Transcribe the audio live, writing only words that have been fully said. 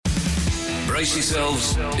Brace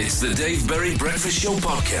yourselves. It's the Dave Berry Breakfast Show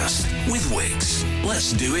podcast with Wix.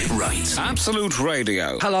 Let's do it right. Absolute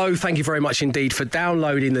Radio. Hello, thank you very much indeed for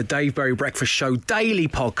downloading the Dave Berry Breakfast Show daily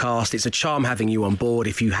podcast. It's a charm having you on board.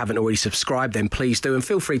 If you haven't already subscribed, then please do. And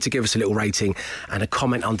feel free to give us a little rating and a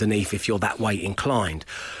comment underneath if you're that way inclined.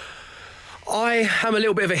 I am a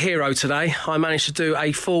little bit of a hero today. I managed to do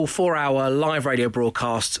a full 4-hour live radio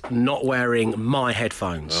broadcast not wearing my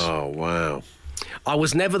headphones. Oh, wow. I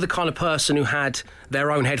was never the kind of person who had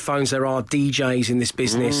their own headphones. There are DJs in this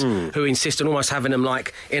business who insist on almost having them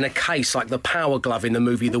like in a case, like the Power Glove in the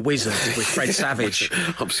movie The Wizard with Fred Savage.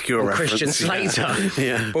 Obscure or Christian Slater.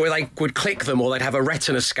 Yeah. Or they would click them, or they'd have a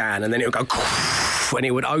retina scan and then it would go and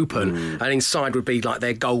it would open and inside would be like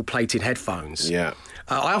their gold-plated headphones. Yeah.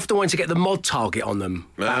 I often wanted to get the mod target on them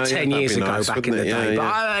about 10 years ago, nice, back in the day.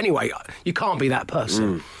 But anyway, you can't be that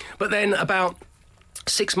person. But then about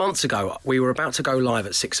 6 months ago, we were about to go live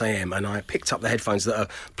at 6 a.m. and I picked up the headphones that are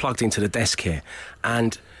plugged into the desk here,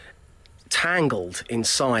 and tangled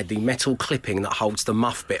inside the metal clipping that holds the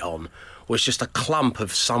muff bit on was just a clump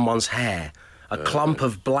of someone's hair, a clump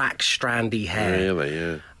of black strandy hair. Really,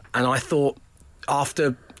 yeah. And I thought,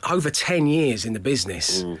 after over 10 years in the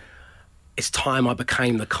business, it's time I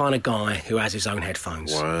became the kind of guy who has his own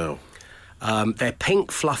headphones. Wow. They're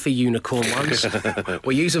pink, fluffy unicorn ones.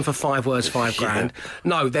 We use them for 5 words, $5,000.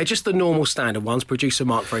 No, they're just the normal standard ones. Producer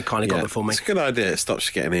Mark very kindly got them for me. It's a good idea. It stops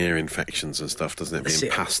you getting ear infections and stuff, doesn't it?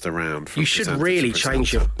 Being passed around. From you should really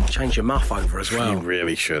change your muff over as well. You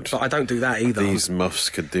really should. But I don't do that either. These muffs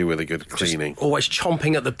could do with a good cleaning. Just always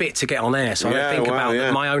chomping at the bit to get on air, so I don't think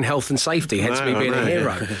about my own health and safety, hence me being a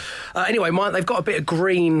hero. Anyway, they've got a bit of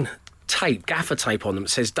green tape, gaffer tape on them. It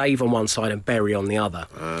says Dave on one side and Berry on the other.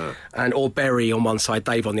 Or Berry on one side,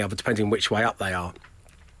 Dave on the other, depending which way up they are.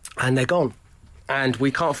 And they're gone. And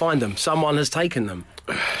we can't find them. Someone has taken them.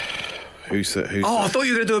 Who's I thought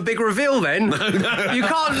you were going to do a big reveal then. No. You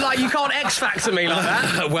can't X-Factor me like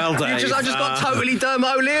that. Well, Dave. I just got totally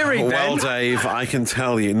Dermot O'Leary then. Well, Dave, I can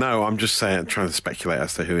tell you. No, I'm just trying to speculate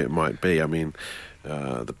as to who it might be. I mean,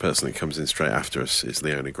 the person that comes in straight after us is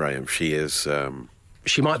Leona Graham. She is...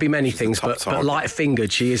 She might be many things, but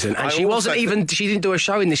light-fingered she isn't. And she didn't do a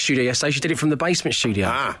show in this studio yesterday. She did it from the basement studio.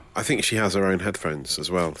 I think she has her own headphones as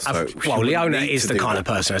well. So Leona is the kind of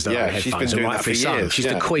person who has their own headphones, and rightfully so. She's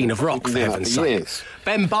the queen of rock, for heaven's sake.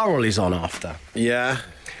 Ben Burrell is on after. Yeah.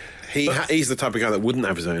 He's the type of guy that wouldn't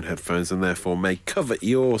have his own headphones and therefore may covet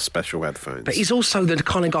your special headphones. But he's also the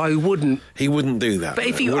kind of guy who wouldn't. He wouldn't do that. But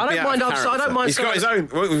I don't mind. He's got his own.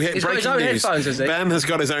 He's got his own headphones, has he? Ben has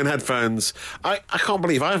got his own headphones. I can't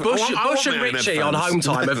believe Bush and Richie on Home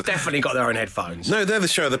Time have definitely got their own headphones. No, they're the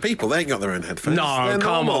show of the people. They ain't got their own headphones. No,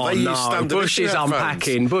 come on, no. Bush is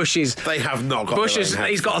unpacking. They have not got. Bush is.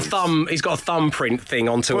 He's got a thumbprint thing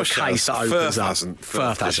onto a case that opens up.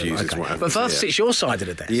 Firth hasn't. But Firth sits your side of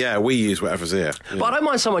the desk. Yeah, we use whatever's here. But I don't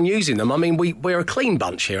mind someone using them. I mean, we're a clean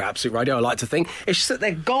bunch here at Absolute Radio, I like to think. It's just that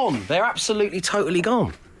they're gone. They're absolutely, totally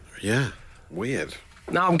gone. Yeah, weird.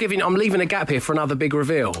 No, I'm leaving a gap here for another big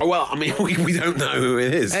reveal. Oh, well, I mean, we don't know who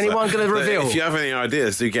it is. Anyone going to reveal? If you have any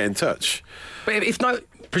ideas, do get in touch. But if no...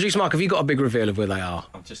 Producer Mark, have you got a big reveal of where they are?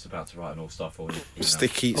 I'm just about to write an all-star for you.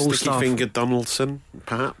 Sticky Finger Donaldson,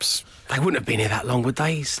 perhaps? They wouldn't have been here that long, would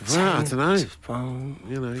they? I don't know.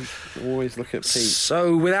 You always look at Pete.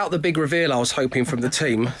 So, without the big reveal I was hoping from the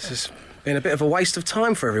team, this has been a bit of a waste of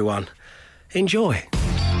time for everyone. Enjoy.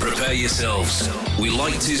 Prepare yourselves. We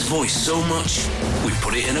liked his voice so much, we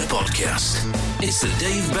put it in a podcast. It's the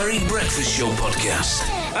Dave Berry Breakfast Show podcast.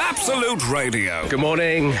 Absolute Radio. Good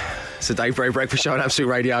morning. It's the Dave Berry Breakfast Show on Absolute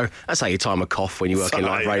Radio. That's how you time a cough when you work in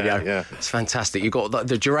live radio. Yeah. It's fantastic. You've got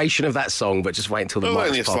the duration of that song, but just wait until the mics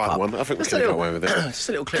only a pop slight up. one. I think we can get away with it. Just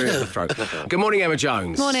a little clearing of the throat. Good morning, Emma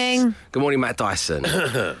Jones. Morning. Good morning, Matt Dyson.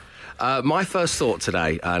 My first thought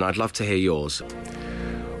today, and I'd love to hear yours,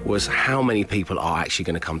 was how many people are actually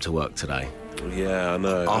going to come to work today? Yeah, I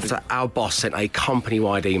know. After our boss sent a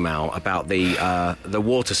company-wide email about the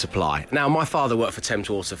water supply. Now, my father worked for Thames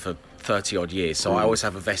Water for 30-odd years, so I always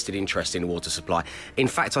have a vested interest in water supply. In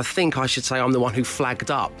fact, I think I should say I'm the one who flagged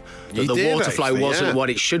up that the water flow wasn't what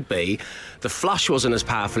it should be. The flush wasn't as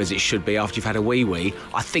powerful as it should be after you've had a wee-wee.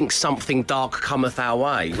 I think something dark cometh our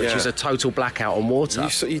way, which is a total blackout on water.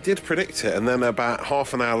 You did predict it, and then about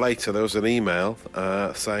half an hour later there was an email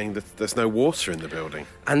saying that there's no water in the building.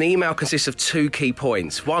 And the email consists of 2 key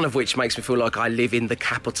points, one of which makes me feel like I live in the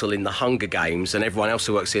capital in the Hunger Games and everyone else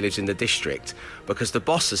who works here lives in the district, because the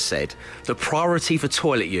boss has said said, the priority for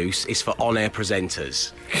toilet use is for on-air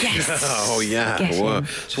presenters. Yes. Oh, yeah. Get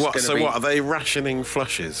So in. what, are they rationing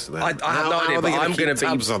flushes then? I have no idea, but I'm going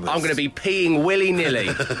to be peeing willy-nilly.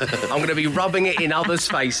 I'm going to be rubbing it in others'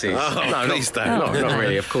 faces. Oh, please don't. Not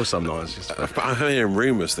really. Of course I'm not. It's just, But I'm hearing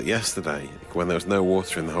rumours that yesterday, when there was no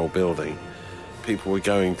water in the whole building, people were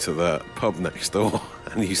going to the pub next door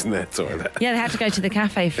and using their toilet. Yeah, they had to go to the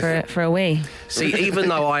cafe for a wee. See, even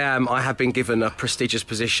though I have been given a prestigious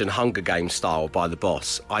position, Hunger Games style, by the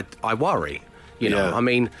boss, I worry. You know, Yeah. I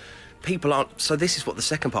mean, people aren't. So this is what the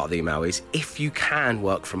second part of the email is: if you can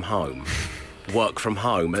work from home,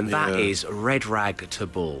 and that is red rag to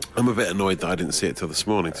bull. I'm a bit annoyed that I didn't see it till this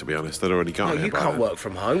morning, to be honest. I'd already got No, it. you can't work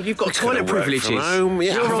from home. You've got toilet privileges. From home.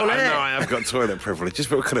 Yeah, You're on I air. know I have got toilet privileges,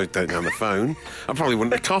 but we could have done it down the phone. I probably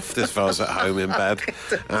wouldn't have coughed if I was at home in bed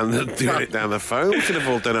and doing it down the phone. We could have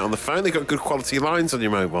all done it on the phone. They've got good quality lines on your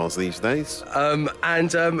mobiles these days.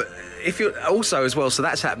 If you're also as well, so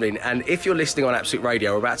that's happening. And if you're listening on Absolute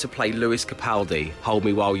Radio, we're about to play Lewis Capaldi, "Hold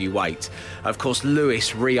Me While You Wait." Of course,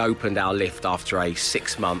 Lewis reopened our lift after a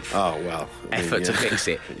 6-month effort to fix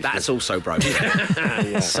it. That's also broken.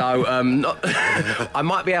 So I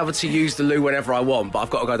might be able to use the loo whenever I want, but I've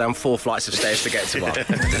got to go down 4 flights of stairs to get to one.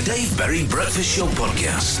 The Dave Berry Breakfast Show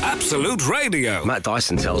Podcast. Absolute Radio. Matt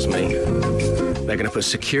Dyson tells me they're going to put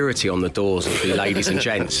security on the doors of the ladies and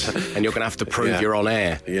gents, and you're going to have to prove you're on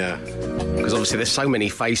air. Yeah. Because obviously there's so many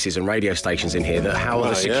faces and radio stations in here that how are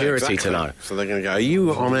the security to know? So they're going to go, are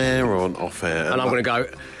you on air or on off air? And I'm going to go,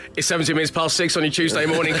 it's 17 minutes past 6 on your Tuesday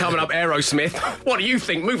morning, coming up Aerosmith. What do you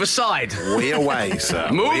think? Move aside. We away, sir.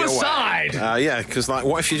 Move We aside. Away. Yeah, because like,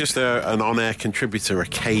 what if you're just an on-air contributor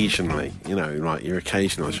occasionally? You know, like you're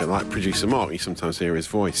occasional. Like producer Mark, you sometimes hear his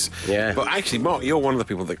voice. Yeah. But actually, Mark, you're one of the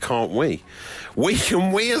people that can't wee. We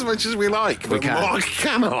can wee as much as we like, but can. Mark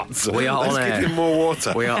cannot. We are Let's on air. give him more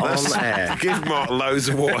water. We are on air. Give Mark loads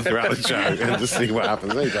of water throughout the show and just see what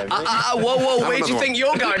happens. There you go. Whoa, where do you think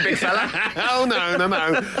you're going, big fella? Oh, no.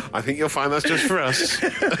 I think you'll find that's just for us.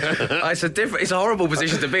 It's a horrible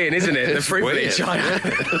position to be in, isn't it? The privilege. weird.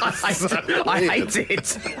 I hate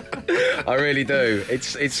it. I really do.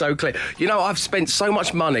 It's so clear. You know, I've spent so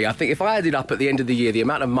much money. I think if I added up at the end of the year the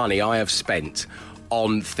amount of money I have spent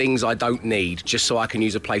on things I don't need just so I can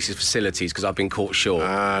use a place's facilities because I've been caught short.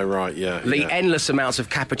 Right, yeah. Endless amounts of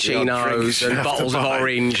cappuccinos and bottles of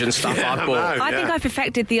orange and stuff I've bought. I think I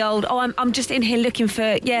perfected the old, I'm just in here looking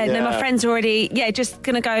for, my friends already, just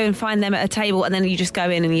going to go and find them at a table, and then you just go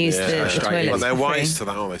in and use the toilet. Well, they're wise to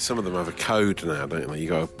that, aren't they? Some of them have a code now, don't they? You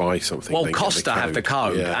got to buy something. Well, Costa have the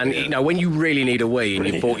code, and you know, when you really need a wee and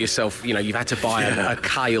you've bought yourself, you know, you've had to buy a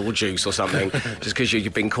kale juice or something just because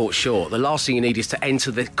you've been caught short. The last thing you need is to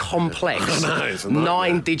enter the complex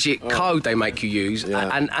 9-digit code they make you use,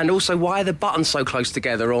 and also why are the buttons so close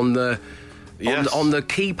together on the on the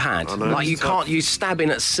keypad? Like you can't use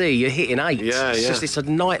stabbing at C, you're hitting 8. It's a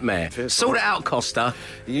nightmare. Sort it out, Costa.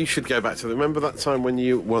 You should go back to remember that time when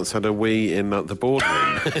you once had a wee in the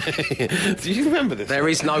boardroom? Do you remember this? There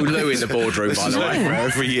is no loo in the boardroom, by the way.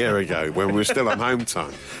 Over a year ago, when we were still on home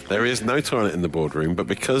time, there is no toilet in the boardroom, but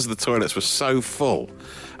because the toilets were so full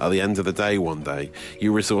at the end of the day one day,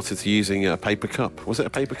 you resorted to using a paper cup. Was it a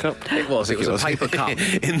paper cup? It was. It was a paper cup.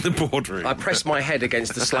 In the boardroom. I pressed my head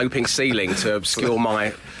against the sloping ceiling to obscure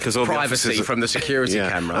my privacy from the security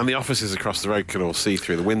camera. And the offices across the road can all see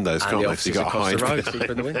through the windows, can't they? So you've got to hide. The road, see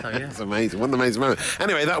through the window, It's amazing. What an amazing moment.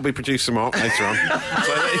 Anyway, that'll be producer Mark later on.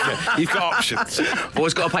 So there you go. You've got options.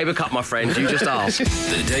 Always got a paper cup, my friend. You just ask.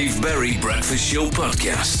 The Dave Berry Breakfast Show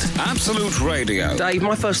Podcast. Absolute Radio. Dave,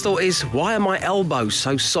 my first thought is, why are my elbows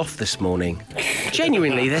so soft this morning?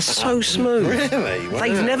 Genuinely, they're so smooth. Really? Wow.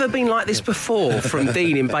 They've never been like this before, from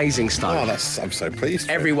Dean in Basingstoke. I'm so pleased.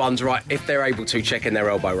 Everyone's right, if they're able to, checking their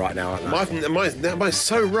elbow right now, aren't they? Mine's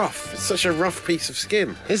so rough. It's such a rough piece of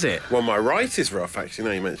skin. Is it? Well, my right is rough, actually,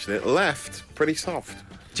 now you mention it. Left, pretty soft.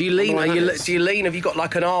 Do you lean? Do you lean? Have you got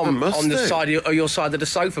like an arm on the side of your side of the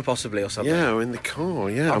sofa, possibly, or something? Yeah, or in the car.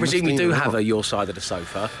 Yeah. I presume you do have your side of the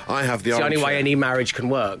sofa. I have the armchair. It's the only way any marriage can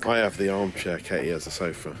work. I have the armchair. Katie has the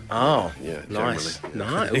sofa. Oh, yeah, nice.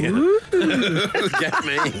 Ooh. Get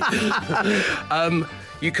me.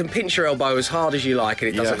 You can pinch your elbow as hard as you like,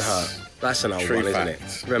 and it doesn't hurt. That's an old one, isn't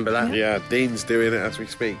it? Remember that? Yeah, Dean's doing it as we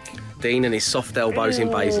speak. Dean and his soft elbows in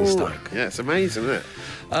Basingstoke. Yeah, it's amazing, isn't it?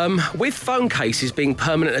 With phone cases being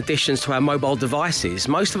permanent additions to our mobile devices,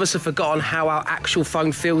 most of us have forgotten how our actual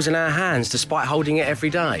phone feels in our hands, despite holding it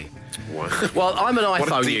every day. Wow. Well, I'm an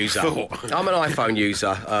iPhone user. Thought. I'm an iPhone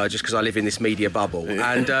user just because I live in this media bubble,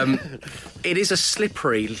 and it is a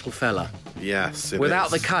slippery little fella. Yes, it without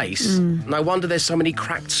is. the case. No wonder there's so many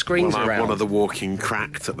cracked screens Well, I'm around. one of the walking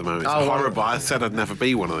cracked at the moment. It's horrible. I said I'd never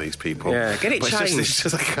be one of these people. Yeah, get it But changed. It's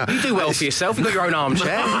just like You do well for yourself. You've got your own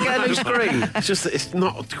armchair. Get a new screen. It's just that it's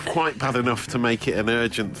not quite bad enough to make it an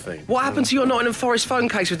urgent thing. What happened to your Nottingham Forest phone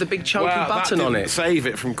case with the big chunky button that on didn't it? save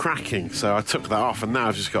it from cracking, so I took that off, and now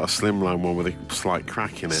I've just got a slimline one with a slight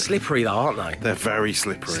crack in it. Slippery though, aren't they? They're very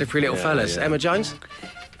slippery. Slippery little fellas. yeah. Emma Jones?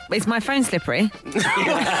 Is my phone slippery?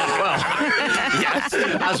 Yes,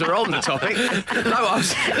 as we're on the topic. No, I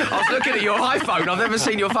was looking at your iPhone. I've never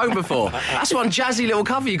seen your phone before. That's one jazzy little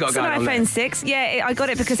cover you got It's an going on there. iPhone 6. Yeah, I got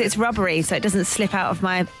it because it's rubbery, so it doesn't slip out of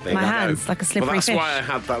my hands like a slippery Well, that's fish. why I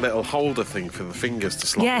had that little holder thing for the fingers to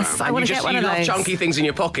slot Yes, around. I want to You get one of love those. chunky things in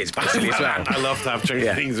your pockets, basically, as well. I love to have chunky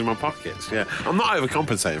things in my pockets, yeah. I'm not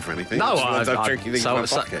overcompensating for anything. No, I just love to have chunky things in my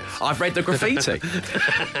pockets. I've read the graffiti.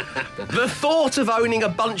 The thought of owning a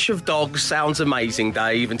bunch of dogs sounds amazing,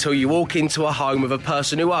 Dave, until you walk into a home of a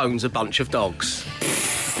person who owns a bunch of dogs.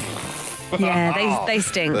 Yeah, they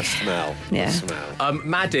stink. The smell. Yeah. The smell.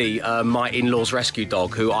 Maddie, my in-laws' rescue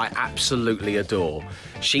dog, who I absolutely adore,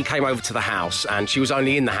 she came over to the house and she was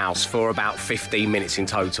only in the house for about 15 minutes in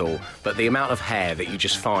total, but the amount of hair that you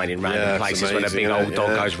just find in random Yeah, it's places when a big amazing, old dog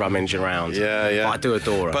yeah. goes rummaging around. Yeah. But I do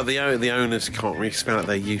adore her. But the owners can't really smell it.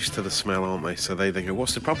 They're used to the smell, aren't they? So they go,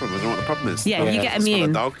 what's the problem? I don't know what the problem is. Yeah, you get Doesn't smell immune.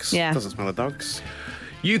 of dogs. Yeah. Doesn't smell of dogs.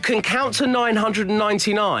 You can count to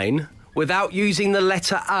 999 without using the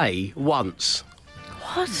letter A once.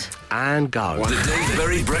 What? And go. The Dave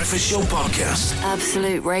Berry Breakfast Show Podcast.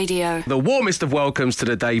 Absolute Radio. The warmest of welcomes to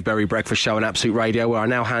the Dave Berry Breakfast Show on Absolute Radio, where I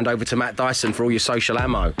now hand over to Matt Dyson for all your social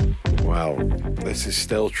ammo. Well, this is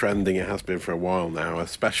still trending. It has been for a while now. A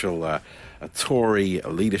special, a Tory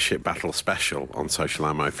leadership battle special on social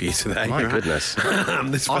ammo for you today. My right? goodness.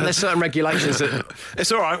 This Are there certain regulations that...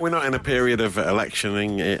 It's all right. We're not in a period of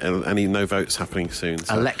electioning. Any no votes happening soon.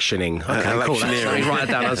 So. Electioning. Okay, cool. Electioneering. Let me write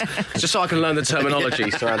it down. Just so I can learn the terminology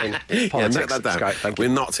surrounding politics. Yeah, note that down. That's great, thank you.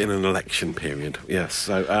 We're not in an election period. Yes.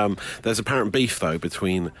 So there's apparent beef though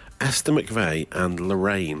between Esther McVey and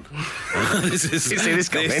Lorraine. This is You see this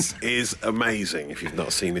coming? This is amazing. If you've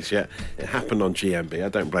not seen this yet, it happened on GMB. I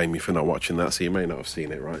don't blame you for not watching that, so you may not have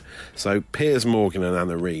seen it, right? So Piers Morgan and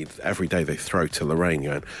Anna Reid, every day they throw to Lorraine,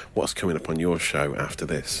 going, "What's coming up on your show after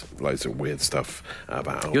this?" Loads of weird stuff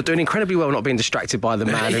about. You're doing incredibly well not being distracted by the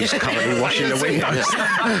man who's currently washing the windows.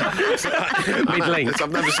 Mid-link.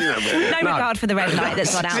 I've never seen that before. No regard for the red light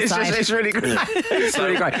that's on outside. It's really great. It's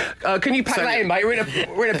really great. Can you pack that in, mate? We're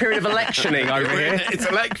in a period of electioning over here. It's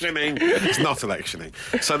electioning. It's not electioning.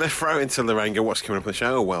 So they throw into Lorraine, go, what's coming up on the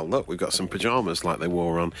show? Oh, well, look, we've got some pyjamas like they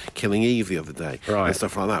wore on Killing Eve the other day. Right. And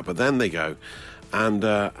stuff like that. But then they go, and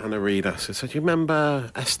Anna Reid asked her, so do you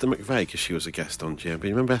remember Esther McVey? Because she was a guest on GMT. You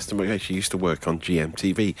remember Esther McVey? She used to work on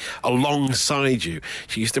GMTV alongside you.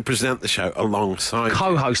 She used to present the show alongside you.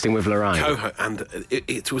 Co-hosting with Lorraine. And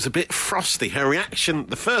it was a bit frosty. Her reaction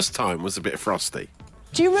the first time was a bit frosty.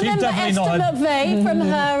 Do you remember definitely Esther not McVey from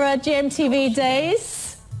her GMTV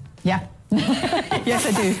days? Yeah. Yes,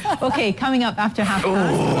 I do. Okay, coming up after half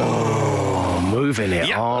past. Moving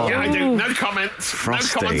it on. Yeah, I do. No comments.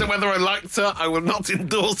 Frosty. No comments on whether I liked her. I will not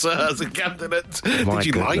endorse her as a candidate. My Did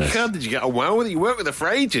you like goodness. her? Did you get on well with her? You worked with her for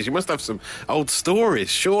ages. You must have some old stories,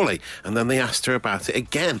 surely. And then they asked her about it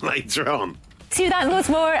again later on. See you that and loads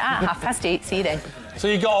more at 8:30. See you then. So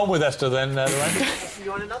you got on with Esther then,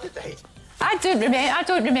 Lorraine? I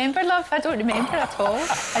don't remember, love. I don't remember at all.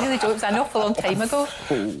 I really don't. It was an awful long time ago.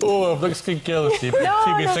 Oh, looks good girl, Steve.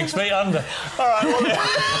 She'd be 6 feet under. All right,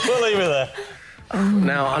 we'll leave it there.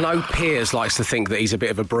 Now, I know Piers likes to think that he's a bit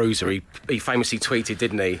of a bruiser. He famously tweeted,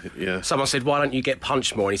 didn't he? Yeah. Someone said, why don't you get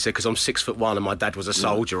punched more? And he said, because I'm 6'1" and my dad was a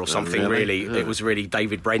soldier or something. really? Really, it was really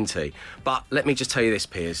David Brenty. But let me just tell you this,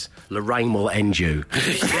 Piers. Lorraine will end you.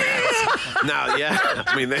 Now, yeah,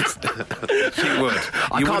 I mean, she would.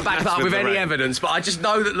 I can't back that up with any evidence, but I just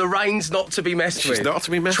know that Lorraine's not to be messed with. She's not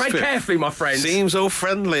to be messed with. Tread carefully, my friends. Seems all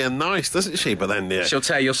friendly and nice, doesn't she? But then, yeah, She'll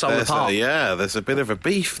tear your soul there's apart. there's a bit of a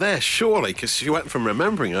beef there, surely, because she went from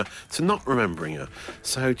remembering her to not remembering her.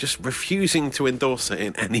 So just refusing to endorse her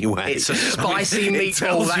in any way. It's a spicy it meatball,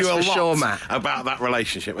 tells that's you a for lot sure, Matt. about that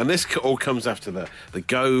relationship. And this all comes after the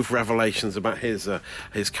Gove revelations about his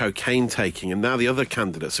cocaine taking. And now the other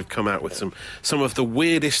candidates have come out with some of the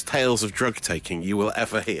weirdest tales of drug taking you will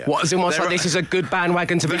ever hear. What, as in what's like this is a good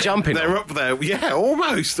bandwagon to be jumping on? They're up there, yeah,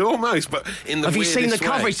 almost, but in the Have you seen the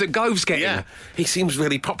coverage that Gove's getting? Yeah, he seems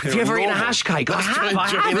really popular. Have you ever and eaten a normal. hash cake? Let's try and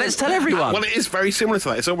I join have. in. Let's tell everyone. Well, it is very similar to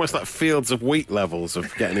that. It's almost like Fields of Wheat levels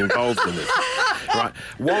of getting involved in it. Right,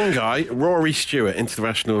 one guy, Rory Stewart,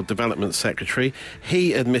 International Development Secretary,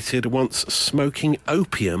 he admitted once smoking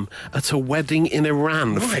opium at a wedding in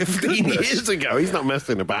Iran 15 years ago. He's not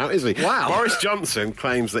messing about, is he? Wow. Boris Johnson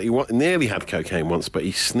claims that he nearly had cocaine once, but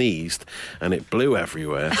he sneezed and it blew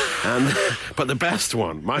everywhere. But the best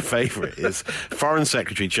one, my favourite, is Foreign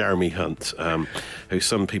Secretary Jeremy Hunt, who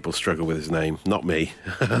some people struggle with his name, not me.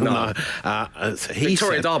 No.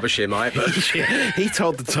 Victoria Derbyshire, mate. But he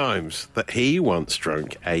told the Times that he once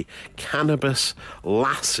drunk a cannabis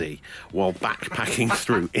lassie while backpacking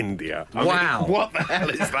through India. I Wow. mean, what the hell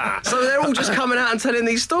is that? so they're all just coming out and telling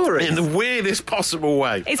these stories. In the weirdest possible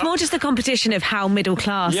way. It's more just a competition of how middle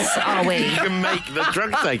class are we. You can make the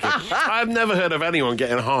drug taking. I've never heard of anyone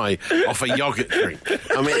getting high off a yoghurt drink.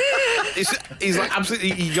 I mean, he's like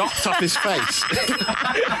absolutely yacht off his face.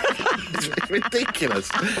 It's ridiculous.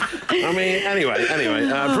 I mean,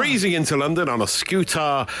 anyway, breezing into London on a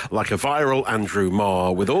scooter like a viral Andrew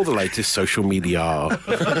Marr with all the latest social media.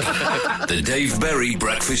 The Dave Berry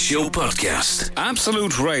Breakfast Show Podcast.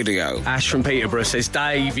 Absolute Radio. Ash from Peterborough says,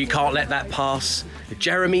 Dave, you can't let that pass.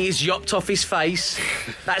 Jeremy is yopped off his face.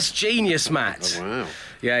 That's genius, Matt. Oh, wow.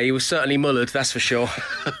 Yeah, he was certainly mullered, that's for sure.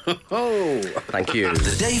 Oh. Thank you.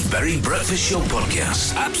 The Dave Berry Breakfast Show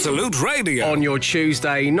Podcast. Absolute Radio. On your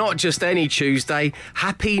Tuesday, not just any Tuesday,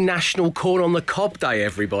 happy National Corn on the Cob Day,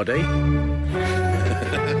 everybody.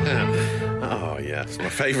 Oh, yes, my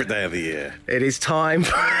favourite day of the year. It is time.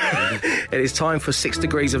 It is time for 6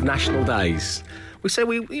 degrees of national days. We say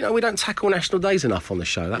we don't tackle national days enough on the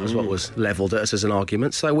show. That was what was levelled at us as an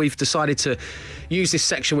argument. So we've decided to use this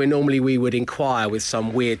section where normally we would inquire with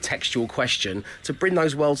some weird textual question to bring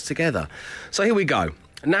those worlds together. So here we go.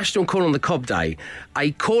 National Corn on the Cob Day.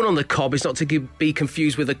 A corn on the cob is not to be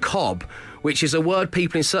confused with a cob, which is a word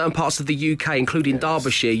people in certain parts of the UK, including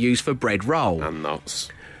Derbyshire, use for bread roll. And nuts.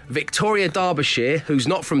 Victoria Derbyshire, who's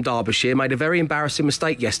not from Derbyshire, made a very embarrassing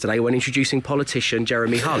mistake yesterday when introducing politician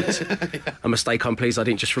Jeremy Hunt. A mistake I'm pleased I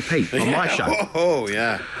didn't just repeat on my show. Oh,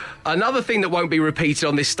 yeah. Another thing that won't be repeated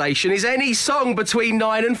on this station is any song between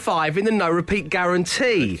 9 and 5 in the no repeat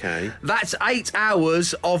guarantee. Okay. That's 8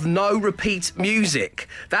 hours of no repeat music.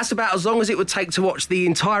 That's about as long as it would take to watch the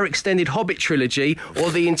entire extended Hobbit trilogy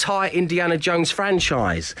or the entire Indiana Jones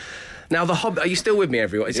franchise. Now, The Hobbit... Are you still with me,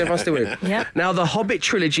 everyone? Is everyone still with me? Yeah. Now, The Hobbit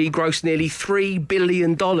trilogy grossed nearly $3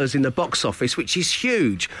 billion in the box office, which is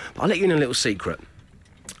huge. But I'll let you in a little secret.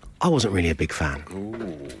 I wasn't really a big fan. Ooh.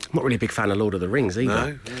 I'm not really a big fan of Lord of the Rings either.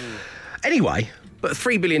 No? Anyway, but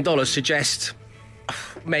 $3 billion suggests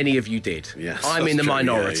many of you did. Yes, I'm that's in the true.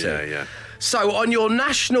 minority. Yeah. So, on your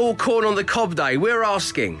National Corn on the Cob Day, we're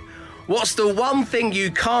asking, what's the one thing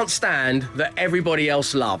you can't stand that everybody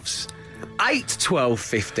else loves? 8, 12,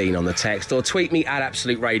 15 on the text, or tweet me at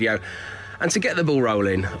Absolute Radio. And to get the ball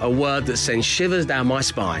rolling, a word that sends shivers down my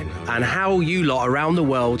spine. And how you lot around the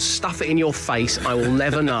world stuff it in your face, I will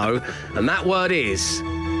never know. And that word is...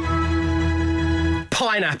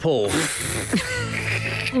 pineapple.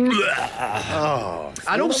 Oh,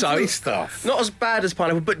 And also, lovely stuff. not as bad as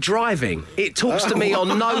pineapple, but driving. It talks to me on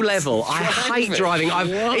no level. I hate driving.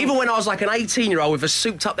 Even when I was like an 18-year-old with a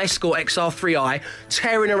souped-up Escort XR3i,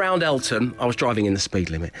 tearing around Elton, I was driving in the speed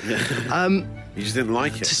limit. You just didn't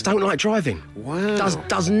like it? Just don't like driving. Wow.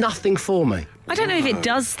 Does nothing for me. I don't know if it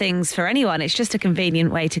does things for anyone. It's just a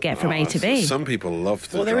convenient way to get from A to B. Some people love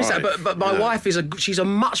to Well, there is drive. that, but my wife she's a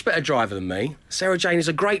much better driver than me. Sarah Jane is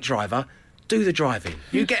a great driver. Do the driving.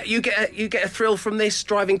 You get a thrill from this,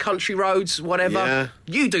 driving country roads, whatever. Yeah.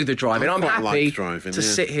 You do the driving. I I'm quite happy like driving, to yeah.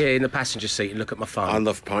 sit here in the passenger seat and look at my phone. I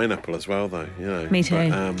love pineapple as well, though. You know. Me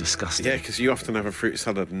too. Disgusting. Yeah, because you often have a fruit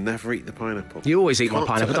salad and never eat the pineapple. You always eat my Can't-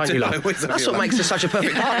 pineapple, don't you, I love? always have That's your what makes us such a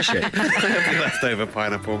perfect partnership. leftover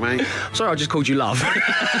pineapple, mate. Sorry, I just called you love.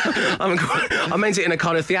 I meant it in a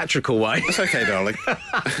kind of theatrical way. It's okay, darling.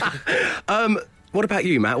 What about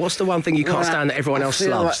you, Matt? What's the one thing you can't stand that everyone else I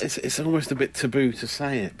feel loves? like it's almost a bit taboo to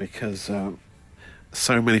say it because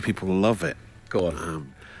so many people love it. Go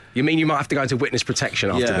on. You mean you might have to go into witness protection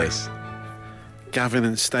after Yeah. this? Gavin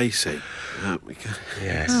and Stacey.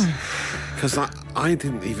 Yes. Because I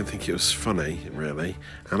didn't even think it was funny, really,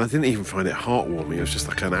 and I didn't even find it heartwarming. It was just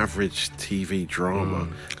like an average TV drama.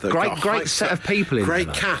 that got Great hyped set up. of people in Great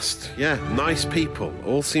there. cast, yeah, nice people.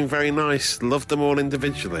 All seem very nice. Loved them all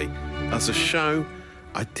individually. As a show,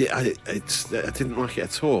 I didn't like it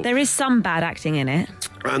at all. There is some bad acting in it.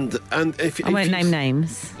 And if I won't name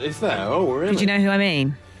names. Is there? Oh, really? Did you know who I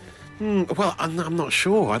mean? Well, I'm not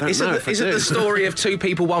sure. I don't know. Is it the story of two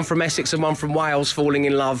people, one from Essex and one from Wales, falling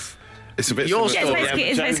in love? It's a bit. Your similar. story.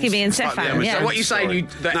 It's basically me and Stefan. So what are you saying?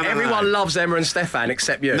 Everyone loves Emma and Stefan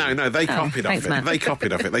except you? No, they copied off it. man. They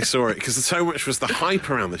copied off it. They saw it because so much was the hype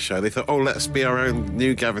around the show. They thought, let's be our own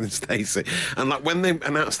new Gavin and Stacey. And like when they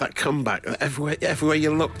announced that comeback, everywhere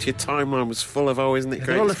you looked, your timeline was full of, isn't it great?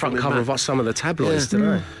 They're on the front cover of some of the tabloids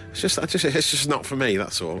today. It's just not for me.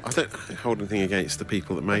 That's all. I don't hold anything against the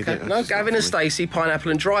people that made it. No, Gavin and Stacey,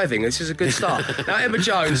 pineapple and driving. This is a good start. Now, Emma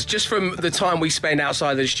Jones, just from the time we spend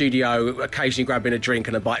outside the studio, occasionally grabbing a drink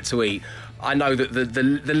and a bite to eat, I know that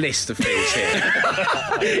the list of things here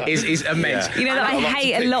is immense. You know that I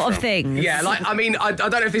hate a lot of things. Yeah, I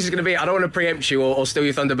don't know if this is going to be it. I don't want to preempt you or steal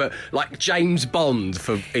your thunder, but like James Bond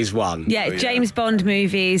is one. Yeah, James Bond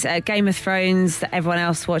movies, Game of Thrones that everyone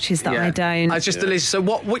else watches that I don't. It's just a list. So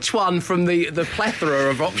which one from the plethora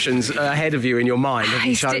of options ahead of you in your mind have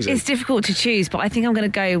you chosen? It's difficult to choose, but I think I'm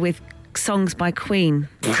going to go with songs by Queen.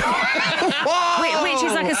 Which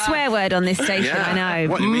is like a swear word on this station, I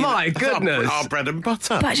know. What do you mean? My goodness. Our bread and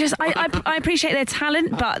butter. But just, I appreciate their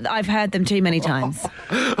talent, but I've heard them too many times.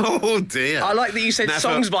 Oh, dear. I like that you said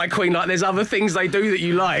songs by Queen, like there's other things they do that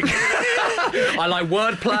you like. I like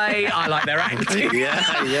wordplay, I like their acting.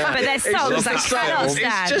 Yeah. But their songs, I cannot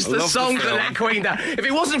stand. It's just the songs that let Queen down. If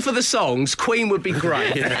it wasn't for the songs, Queen would be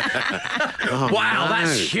great. Wow,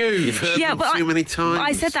 that's huge. You've heard them too many times.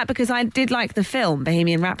 I said that because I did like the film,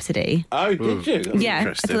 Bohemian Rhapsody. Oh, did you? That's Yeah, I thought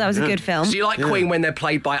interesting. that was a good film. So you like Queen when they're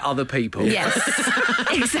played by other people? Yes,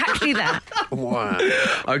 exactly that. Wow.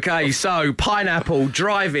 Okay, so Pineapple,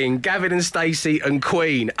 Driving, Gavin and Stacey and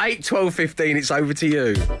Queen. 8, 12, 15, it's over to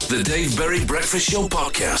you. The Dave Berry Breakfast Show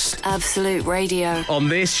Podcast. Absolute Radio. On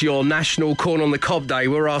this, your National Corn on the Cob Day,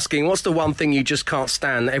 we're asking, what's the one thing you just can't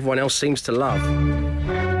stand that everyone else seems to love?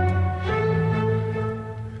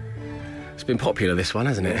 It's been popular, this one,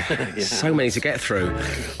 hasn't it? So many to get through.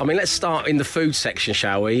 I mean, let's start in the food section,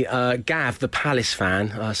 shall we? Gav, the Palace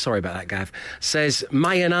fan, sorry about that, Gav, says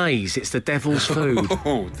mayonnaise, it's the devil's food.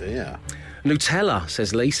 Oh, dear. Nutella,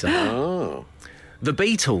 says Lisa. Oh. The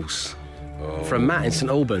Beatles. From Matt in St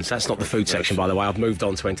Albans. That's not the food section, by the way. I've moved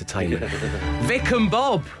on to entertainment. Vic and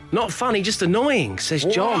Bob. Not funny, just annoying, says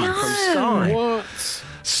John from Sky. What?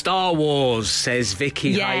 Star Wars, says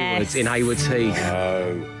Vicky Haywood in Haywards Heath.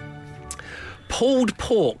 Oh. Pulled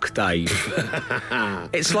pork, Dave.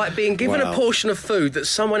 It's like being given a portion of food that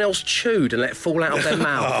someone else chewed and let fall out of their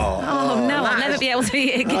mouth. Oh no, I'll never be able to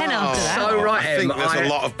eat it again after that. So right, I think Em, there's a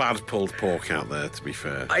lot of bad pulled pork out there, to be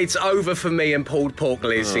fair. It's over for me and pulled pork,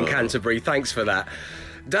 Liz, in Canterbury. Thanks for that.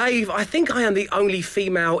 Dave, I think I am the only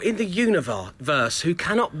female in the universe who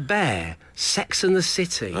cannot bear Sex and the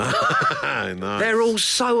City. Nice. They're all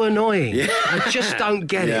so annoying. Yeah. I just don't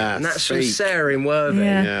get it. Yeah, And that's from speak. Sarah in Worthing.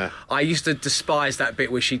 Yeah. I used to despise that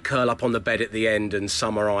bit where she'd curl up on the bed at the end and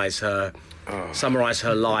summarise her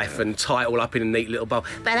life and tie it all up in a neat little bow.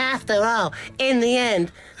 But after all, in the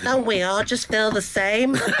end, don't we all just feel the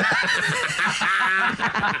same?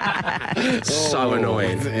 So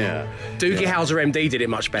annoying. Yeah. Doogie Howser MD did it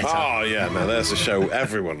much better. Oh, yeah, no, there's a show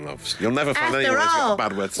everyone loves. You'll never find anyone who's got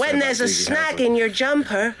bad words to say when about there's a Doogie snag Howser. in your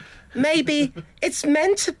jumper, maybe it's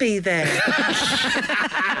meant to be there.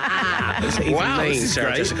 Wow, this is Sarah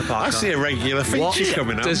great. Jessica Parker. I see a regular feature What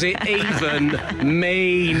coming up. does it even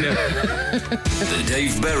mean? The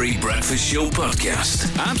Dave Berry Breakfast Show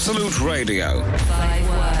Podcast. Absolute Radio. 5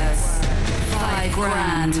 words. 5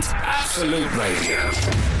 grand. Absolute Radio.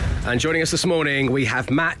 And joining us this morning, we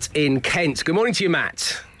have Matt in Kent. Good morning to you,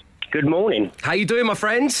 Matt. Good morning. How you doing, my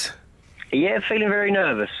friend? Yeah, feeling very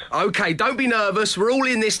nervous. OK, don't be nervous. We're all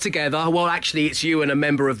in this together. Well, actually, it's you and a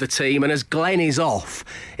member of the team. And as Glenn is off,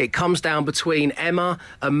 it comes down between Emma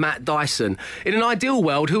and Matt Dyson. In an ideal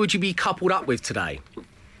world, who would you be coupled up with today?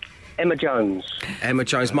 Emma Jones. Emma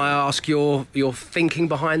Jones. May I ask your thinking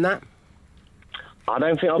behind that? I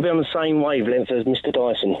don't think I'll be on the same wavelength as Mr.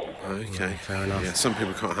 Dyson. Okay, fair enough. Yeah, some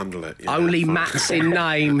people can't handle it. Yeah, Only fine. Matt's in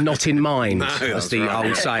name, not in mind, No, as that's the right.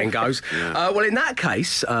 old saying goes. Yeah. Well, in that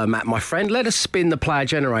case, Matt, my friend, let us spin the player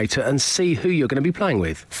generator and see who you're going to be playing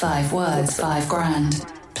with. 5 words, 5 grand.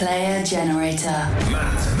 Player generator.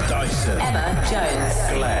 Matt Dyson. Emma Jones.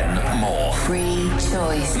 Glenn Moore. Free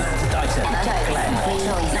choice. Dyson. Glenn. Free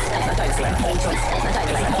choice. Glenn. Free choice.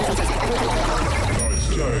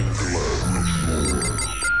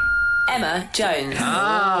 Emma Jones.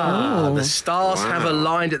 The stars have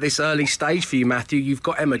aligned at this early stage for you, Matthew. You've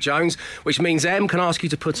got Emma Jones, which means Em can ask you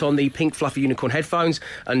to put on the pink fluffy unicorn headphones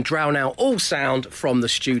and drown out all sound from the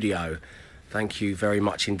studio. Thank you very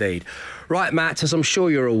much indeed. Right, Matt, as I'm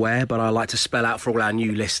sure you're aware, but I like to spell out for all our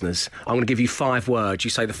new listeners, I'm going to give you 5 words. You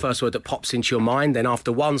say the first word that pops into your mind, then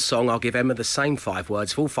after one song, I'll give Emma the same 5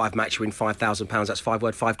 words. For all 5 match, you win £5,000. That's 5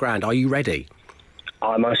 word, £5,000. Are you ready?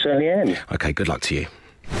 I most certainly am. OK, good luck to you.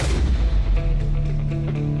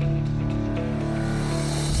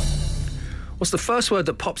 What's the first word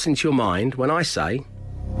that pops into your mind when I say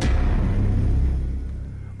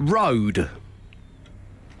road?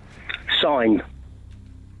 Sign.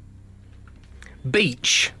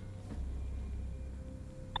 Beach.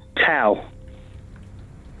 Towel.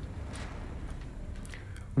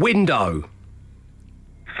 Window.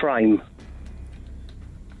 Frame.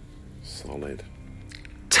 Solid.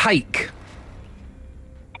 Take.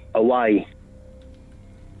 Away.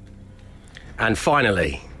 And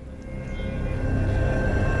finally,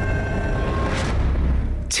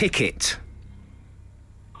 ticket.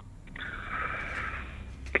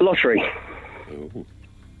 Lottery. Ooh.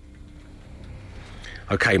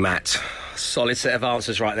 OK, Matt. Solid set of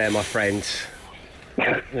answers right there, my friend.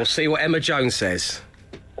 We'll see what Emma Jones says.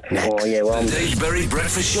 Oh, yeah, well, The Dave Berry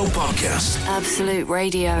Breakfast Show podcast. Absolute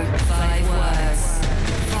Radio. 5 words.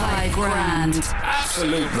 £5,000.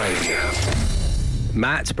 Absolute Radio.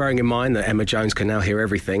 Matt, bearing in mind that Emma Jones can now hear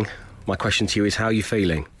everything, my question to you is, how are you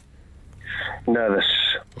feeling? nervous.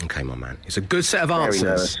 OK, my man. It's a good set of Very answers.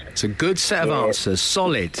 nervous. It's a good set of answers.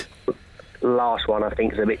 Solid. Last one, I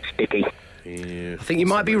think, is a bit sticky. Yeah. I think you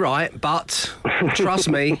might be right, but trust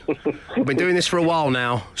me, I've been doing this for a while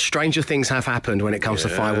now. Stranger things have happened when it comes to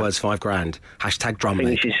 5 words, £5,000. Hashtag drum I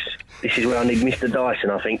me. think this is where I need Mr. Dyson,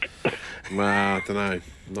 I think. Well, I don't know.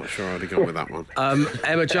 I'm not sure I'd have gone with that one.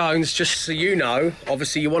 Emma Jones, just so you know,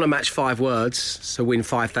 obviously you want to match 5 words, so win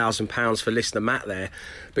 £5,000 for listener Matt there.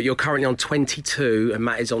 But you're currently on 22 and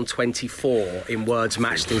Matt is on 24 in words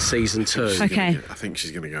matched in season 2. Okay. I think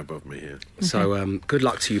she's going to go above me here. So good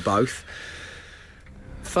luck to you both.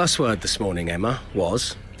 First word this morning, Emma,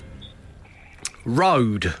 was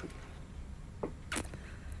road.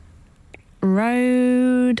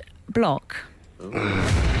 Road block.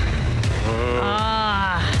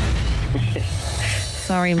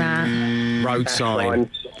 Sorry, Matt. Road sign.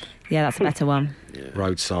 Yeah, that's a better one.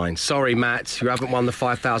 Road sign. Sorry, Matt, you haven't won the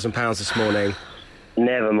 £5,000 this morning.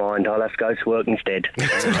 Never mind, I'll have to go to work instead.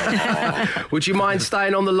 Would you mind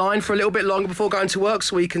staying on the line for a little bit longer before going to work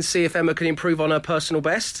so we can see if Emma can improve on her personal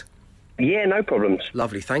best? Yeah, no problems.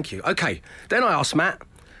 Lovely, thank you. OK, then I asked Matt,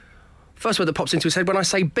 first word that pops into his head when I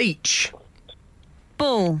say beach.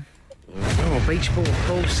 Ball. Oh, beach ball, of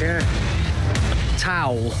course, yeah.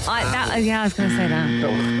 Towel. I was going to say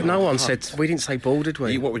that. No one said, we didn't say ball, did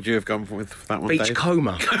we? What would you have gone with for that one, Beach Dave?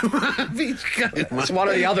 coma. Beach coma. That's one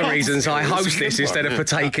of the other reasons I host this instead of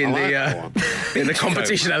partaking in the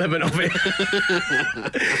competition element of it.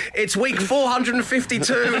 It's week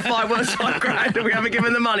 452 of 5 words, £5,000, and we haven't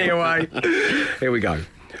given the money away. Here we go.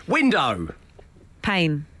 Window.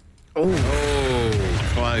 Pane. Oh,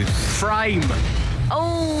 close. Frame.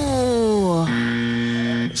 Oh.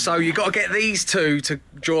 So you've got to get these two to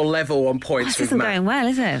draw level on points This with isn't Matt. going well,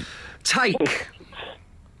 is it? Take.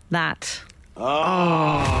 That.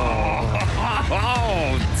 Oh,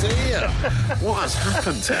 dear. What has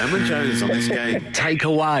happened to Emma Jones on this game? Take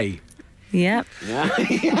away. Yep.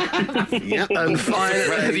 Yep. And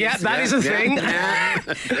finally, yeah, that is a thing.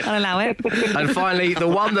 I'll allow it. And finally, the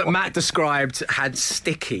one that Matt described had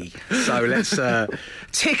sticky. So let's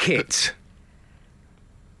ticket.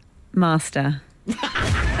 Master.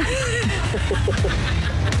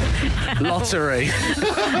 Lottery.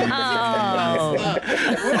 Oh.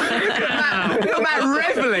 Look at Matt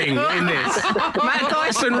revelling in this. Matt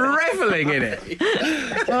Dyson revelling in it. They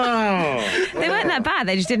weren't that bad,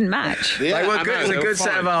 they just didn't match. They were good. It was a good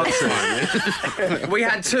set of answers. We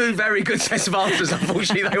had 2 very good sets of answers.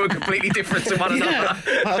 Unfortunately, they were completely different to one another.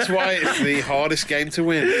 That's why it's the hardest game to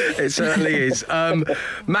win. It certainly is.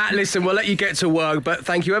 Matt, listen, we'll let you get to work, but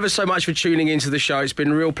thank you ever so much for tuning into the show. It's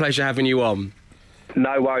been a real pleasure having you on.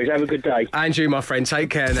 No worries, have a good day. And you, my friend,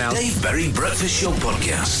 take care now. Dave Berry Breakfast Show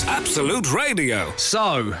podcast. Absolute Radio.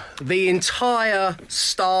 So, the entire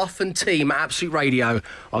staff and team at Absolute Radio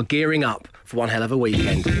are gearing up for one hell of a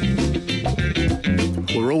weekend.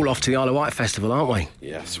 We're all off to the Isle of Wight Festival, aren't we?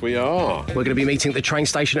 Yes, we are. We're going to be meeting at the train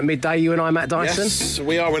station at midday, you and I, Matt Dyson? Yes,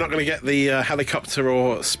 we are. We're not going to get the helicopter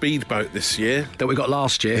or speedboat this year. That we got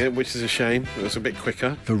last year. Yeah, which is a shame. It was a bit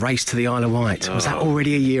quicker. The race to the Isle of Wight. Was that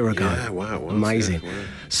already a year ago? Yeah, wow. It was, Amazing. yeah, wow.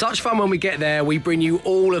 Such fun when we get there. We bring you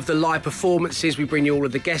all of the live performances, we bring you all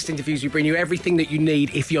of the guest interviews, we bring you everything that you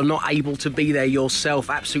need if you're not able to be there yourself.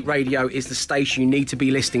 Absolute Radio is the station you need to be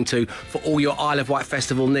listening to for all your Isle of Wight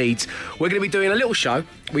Festival needs. We're going to be doing a little show.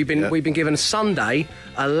 We've been given Sunday,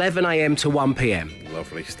 11 a.m. to 1 p.m.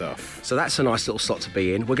 Lovely stuff. So that's a nice little slot to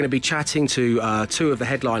be in. We're going to be chatting to two of the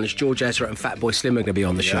headliners, George Ezra and Fatboy Slim, are going to be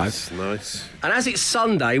on the show. Yes, nice. And as it's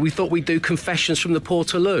Sunday, we thought we'd do Confessions from the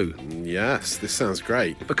Portaloo. Yes, this sounds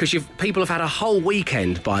great. Because people have had a whole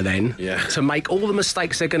weekend by then to make all the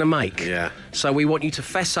mistakes they're going to make. Yeah. So we want you to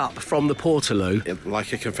fess up from the Portaloo.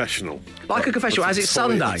 Like a confessional. Like a confessional, as it's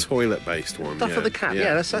Sunday. A toilet-based one. Stuff for the cat,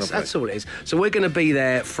 that's all it is. So we're going to be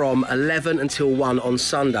there from 11 until 1 on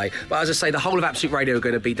Sunday. But as I say, the whole of Absolute Radio are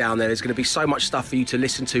going to be down there. There's going to be so much stuff for you to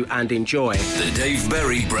listen to and enjoy. The Dave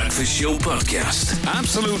Berry Breakfast Show Podcast.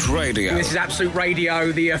 Absolute Radio. This is Absolute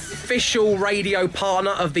Radio, the official radio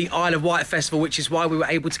partner of the Isle of Wight Festival, which is why we were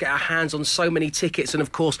able to get our hands on so many tickets and,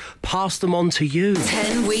 of course, pass them on to you.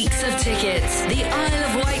 10 weeks of tickets. The Isle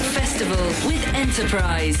of Wight Festival with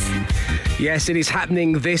Enterprise. Yes, it is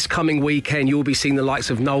happening this coming weekend. You'll be seeing the likes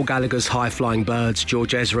of Noel Gallagher's High Flying Birds,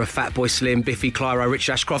 George Ezra, Fatboy Slim, Biffy Clyro,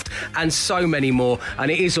 Richard Ashcroft, and so many more. And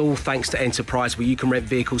it is all thanks to Enterprise, where you can rent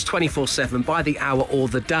vehicles 24/7 by the hour or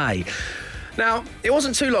the day. Now, it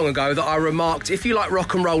wasn't too long ago that I remarked, if you like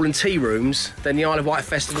rock and roll and tea rooms, then the Isle of Wight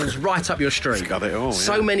Festival's right up your street. It's got it all,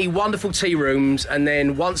 So many wonderful tea rooms, and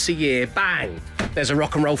then once a year, bang, there's a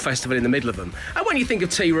rock and roll festival in the middle of them. And when you think of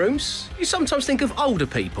tea rooms, you sometimes think of older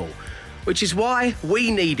people, which is why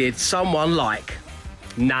we needed someone like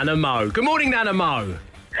Nana Mo. Good morning, Nana Mo.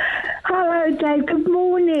 Hello, Dave. Good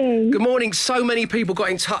morning. Good morning. So many people got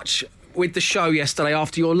in touch with the show yesterday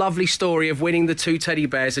after your lovely story of winning the 2 teddy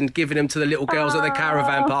bears and giving them to the little girls at the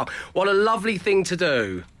caravan park. What a lovely thing to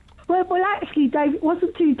do. Well, actually, Dave, it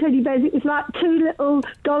wasn't 2 teddy bears. It was like 2 little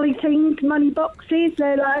dolly things, money boxes.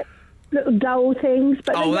 They're like little doll things.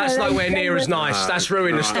 But that's nowhere near as nice. That's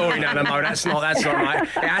ruined the story, Nana Mo. That's not right. It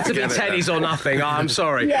had to be teddies or nothing. I'm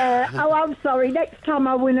sorry. Yeah. Oh, I'm sorry. Next time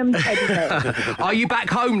I win them teddy bears. Are you back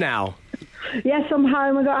home now? Yes, I'm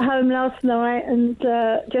home. I got home last night and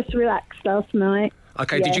just relaxed last night.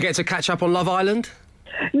 Okay, Did you get to catch up on Love Island?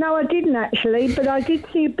 No, I didn't actually, but I did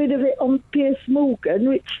see a bit of it on Piers Morgan,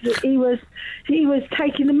 which he was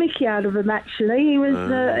taking the mickey out of him. Actually, he was.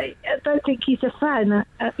 I don't think he's a fan,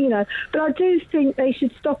 but I do think they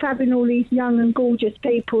should stop having all these young and gorgeous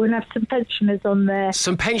people and have some pensioners on there.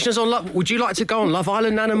 Some pensioners on Love. Would you like to go on Love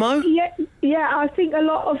Island, Nana Mo? Yeah, I think a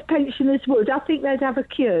lot of pensioners would. I think they'd have a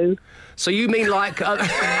queue. So you mean like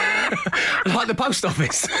like the post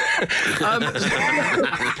office?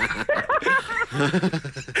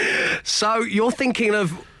 So you're thinking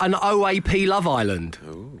of an OAP Love Island?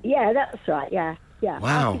 Ooh. Yeah, that's right. Yeah.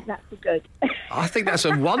 Wow. I think that's good. I think that's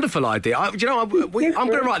a wonderful idea. I'm going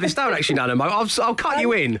to write this down, actually, Nana Mo. I'll cut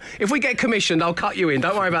you in. If we get commissioned, I'll cut you in.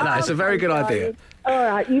 Don't worry about that. It's a very good idea. All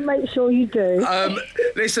right, you make sure you do.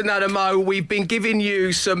 Listen, Nana Mo, we've been giving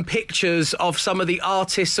you some pictures of some of the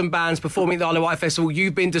artists and bands performing at the Isle of Wight Festival.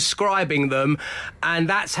 You've been describing them, and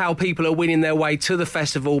that's how people are winning their way to the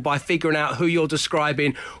festival, by figuring out who you're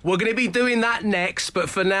describing. We're going to be doing that next, but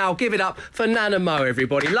for now, give it up for Nana Mo,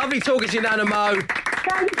 everybody. Lovely talking to you, Nana Mo.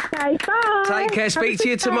 Thanks, Dave. Bye. Take care. Speak to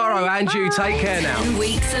you tomorrow. And you, take care now. 10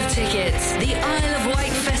 weeks of tickets. The Isle of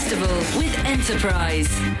Wight Festival with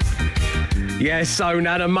Enterprise. Yes, so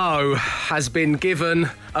Nana Mo has been given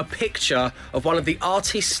a picture of one of the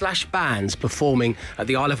artists/bands performing at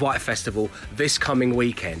the Isle of Wight Festival this coming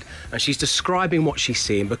weekend. And she's describing what she's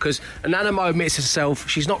seeing, because Nana Mo admits herself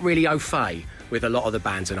she's not really au fait with a lot of the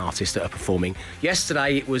bands and artists that are performing.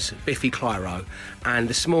 Yesterday it was Biffy Clyro, and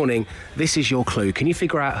this morning, this is your clue. Can you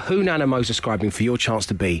figure out who Nana Mo's describing for your chance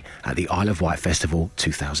to be at the Isle of Wight Festival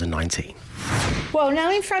 2019? Well, now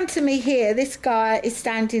in front of me here, this guy is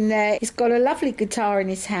standing there. He's got a lovely guitar in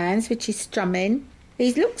his hands, which he's strumming.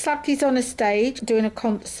 He looks like he's on a stage doing a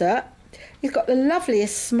concert. He's got the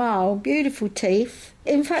loveliest smile, beautiful teeth.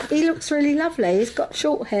 In fact, he looks really lovely. He's got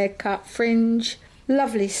short haircut, fringe,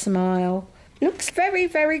 lovely smile. Looks very,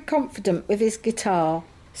 very confident with his guitar.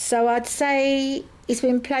 So I'd say he's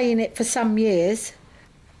been playing it for some years.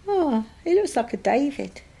 Oh, he looks like a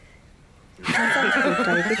David. That's a good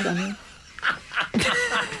David, doesn't he?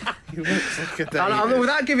 He looks like a David.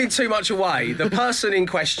 Without giving too much away, the person in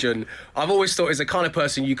question, I've always thought is the kind of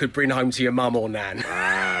person you could bring home to your mum or nan.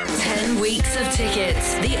 10 weeks of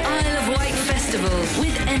tickets. The Isle of Wight Festival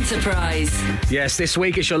with Enterprise. Yes, this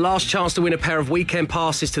week it's your last chance to win a pair of weekend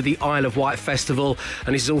passes to the Isle of Wight Festival,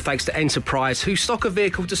 and this is all thanks to Enterprise, who stock a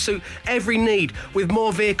vehicle to suit every need, with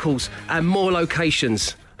more vehicles and more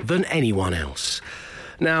locations than anyone else.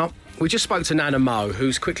 Now, we just spoke to Nana Mo,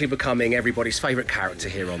 who's quickly becoming everybody's favourite character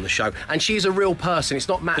here on the show. And she's a real person. It's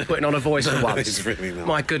not Matt putting on a voice for once. It's really not.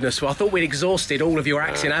 My goodness, well, I thought we'd exhausted all of your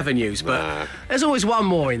acting avenues, but there's always one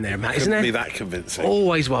more in there, Matt, isn't there? Couldn't be that convincing.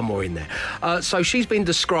 Always one more in there. So she's been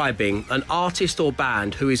describing an artist or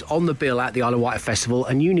band who is on the bill at the Isle of Wight Festival,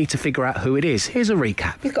 and you need to figure out who it is. Here's a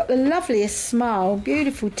recap. He's got the loveliest smile,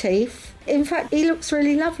 beautiful teeth. In fact, he looks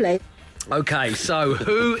really lovely. OK, so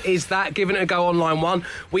who is that? Giving it a go on line one.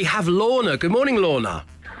 We have Lorna. Good morning, Lorna.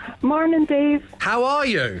 Morning, Dave. How are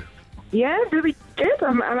you? Yeah, really good.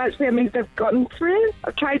 I'm actually amazed I've gotten through.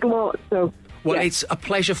 I've tried a lot, so... Well, it's a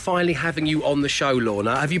pleasure finally having you on the show,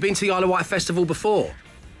 Lorna. Have you been to the Isle of Wight Festival before?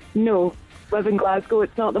 No. Live in Glasgow.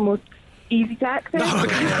 It's not the most easy to access. No,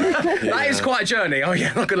 okay. That is quite a journey. Oh,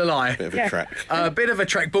 yeah, not going to lie. Bit of a trek. A bit of a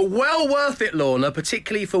trek, but well worth it, Lorna,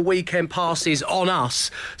 particularly for weekend passes on us.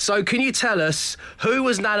 So can you tell us, who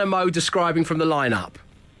was Nana Mo describing from the lineup?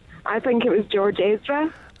 I think it was George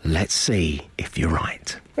Ezra. Let's see if you're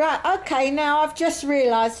right. Right, OK, now I've just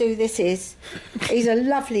realised who this is. He's a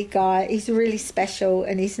lovely guy, he's really special,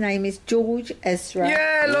 and his name is George Ezra.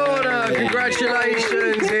 Yeah, Lorna,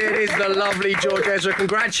 congratulations. It is the lovely George Ezra.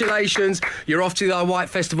 Congratulations. You're off to the Isle of Wight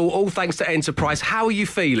Festival, all thanks to Enterprise. How are you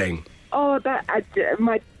feeling? Oh, that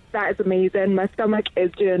is amazing. My stomach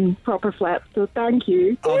is doing proper flips, so thank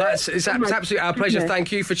you. Oh, it's absolutely our pleasure.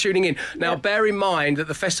 Thank you for tuning in. Now, bear in mind that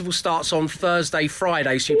the festival starts on Thursday,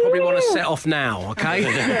 Friday, so you probably want to set off now, OK?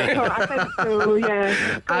 Yeah, I think so,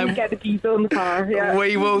 yeah. Going to get the diesel in the car, yeah.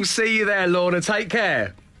 We will see you there, Lorna. Take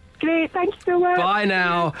care. Great, thank you so much. Bye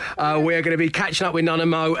now. We're going to be catching up with Nana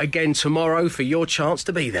Mo again tomorrow for your chance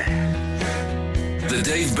to be there. The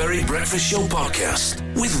Dave Berry Breakfast Show podcast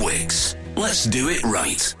with Wix. Let's do it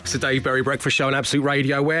right. It's the Dave Berry Breakfast Show on Absolute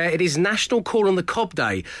Radio, where it is National Corn on the Cob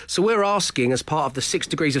Day. So we're asking, as part of the 6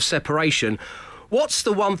 degrees of separation, what's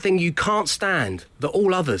the one thing you can't stand that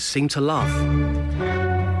all others seem to love?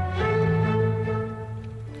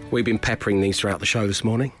 We've been peppering these throughout the show this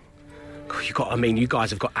morning. You guys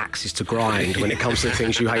have got axes to grind when it comes to the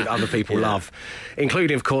things you hate other people love.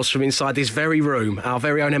 Including, of course, from inside this very room, our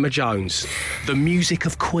very own Emma Jones, the music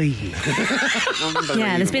of Queen.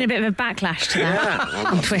 Yeah, there's been a bit of a backlash to that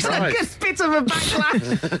on Twitter. A bit of a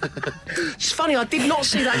backlash. It's funny, I did not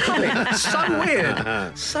see that coming. So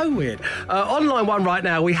weird. So weird. On line one right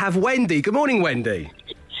now, we have Wendy. Good morning, Wendy.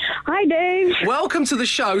 Hi, Dave. Welcome to the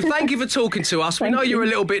show. Thank you for talking to us. We know you're a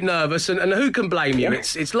little bit nervous, and who can blame you?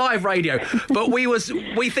 It's live radio. But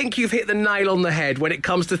we think you've hit the nail on the head when it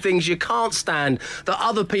comes to things you can't stand that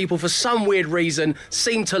other people, for some weird reason,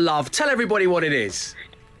 seem to love. Tell everybody what it is.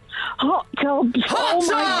 Hot tubs.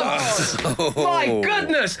 Hot tubs! My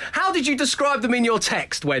goodness! How did you describe them in your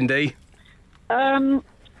text, Wendy?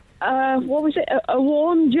 What was it? A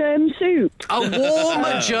warm germ soup. A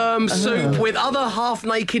warm germ soup with other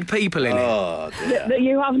half-naked people in it. That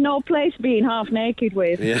you have no place being half naked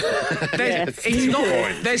with. Yeah.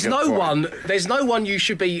 There's no one you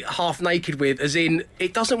should be half naked with, as in,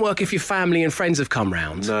 it doesn't work if your family and friends have come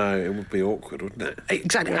round. No, it would be awkward, wouldn't it?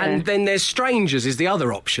 Exactly. Yeah. And then there's strangers is the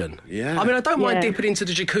other option. Yeah. I mean, I don't mind dipping into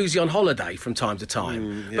the jacuzzi on holiday from time to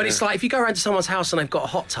time. But it's like, if you go around to someone's house and they've got a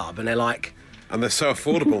hot tub and they're like... And they're so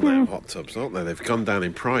affordable now, hot tubs, aren't they? They've gone down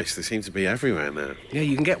in price. They seem to be everywhere now. Yeah,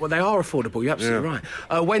 you can get... Well, they are affordable. You're absolutely right.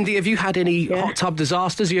 Wendy, have you had any hot tub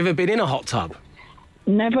disasters? Have you ever been in a hot tub?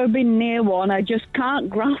 Never been near one. I just can't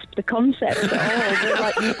grasp the concept at all. They're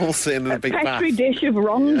like all sitting in a big Petri dish of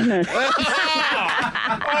wrongness.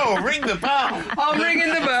 Oh, ring the bell. I'm ringing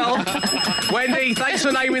the bell. Wendy, thanks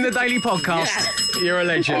for naming the daily podcast. Yes. You're a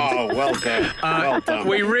legend. Oh, well done. Well done.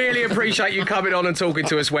 We really appreciate you coming on and talking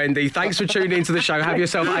to us, Wendy. Thanks for tuning into the show. Have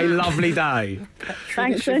yourself a lovely day.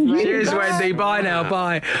 Thanks, and you. Cheers, Wendy. Bye now.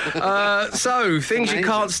 Bye. So, things you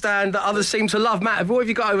can't stand that others seem to love. Matt, what have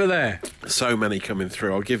you got over there? So many coming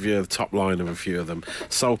through. I'll give you the top line of a few of them.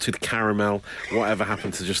 Salted caramel. Whatever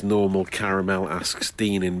happened to just normal caramel, asks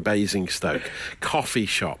Dean in Basingstoke. Coffee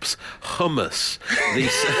shops. Hummus.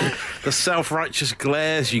 The self-righteous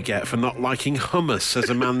glares you get for not liking hummus, says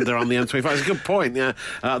Amanda on the M25. It's a good point, yeah.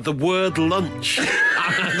 The word lunch.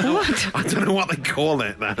 I don't know what they call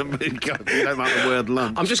it then. You don't like the word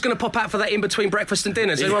lunch. I'm just going to pop out for that in between breakfast and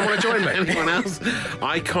dinner. Does anyone want to join me? Anyone else?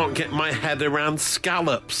 I can't get my head around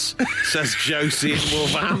scallops, says Josie in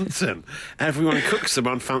Wolverhampton. Everyone cooks them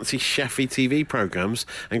on fancy chefy TV programmes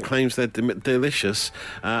and claims they're delicious,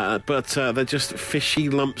 but they're just fishy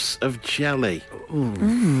lumps of jelly. I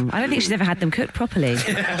don't think she's ever had them cooked properly.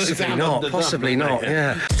 Possibly not.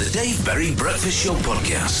 Yeah. The Dave Berry Breakfast Show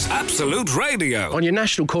podcast. Absolute Radio. On your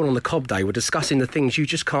National Corn on the Cob Day, we're discussing the things you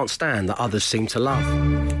just can't stand that others seem to love.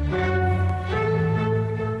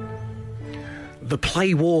 The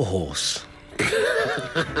Play Warhorse.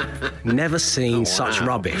 Never seen such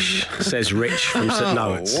rubbish, says Rich from St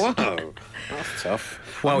Noet's. Whoa, that's tough.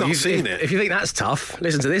 Well, I've not seen it. If you think that's tough,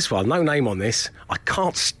 listen to this one. No name on this. I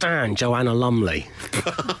can't stand Joanna Lumley.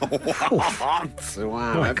 What?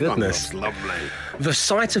 Wow, My goodness. Lovely. The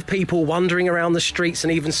sight of people wandering around the streets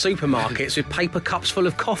and even supermarkets with paper cups full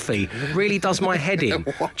of coffee really does my head in.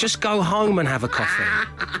 Just go home and have a coffee.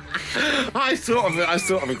 I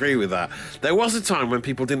sort of agree with that. There was a time when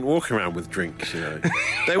people didn't walk around with drinks, you know.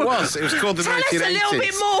 There was. It was called the 1980s. Tell us a little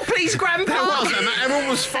bit more, please, Grandpa. There was, and everyone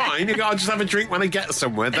was fine. You go, I'll just have a drink when I get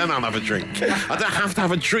somewhere, then I'll have a drink. I don't have to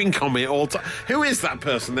have a drink on me all the time. Who is that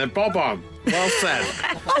person there? Bob on. Well said.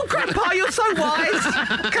 Oh, Grandpa, you're so wise.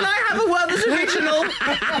 Can I have a word that's original?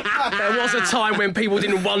 There was a time when people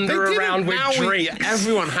didn't wander around with drinks.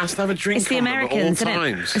 Everyone has to have a drink It's the on them Americans, at all isn't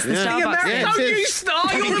it? times. It's the Starbucks. Don't you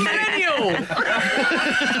start, you're the millennial.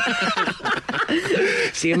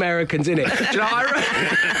 It's the Americans, innit? Do you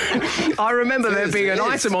know, I remember there being an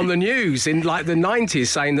item on the news in like the 90s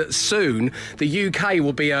saying that soon the UK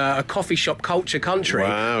will be a coffee shop culture country,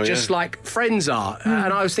 just like Friends are.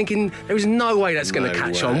 And I was thinking, there is no way that's going to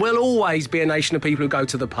catch on. We'll always be a nation of people who go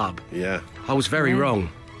to the pub. Yeah. I was very wrong.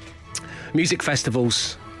 Music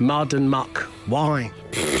festivals, mud and muck. Why?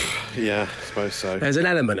 Yeah, I suppose so. There's an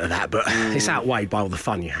element of that, but it's outweighed by all the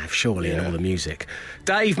fun you have, surely, and all the music.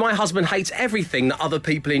 Dave, my husband hates everything that other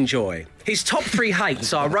people enjoy. His top 3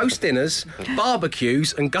 hates are roast dinners,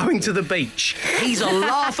 barbecues, and going to the beach. He's a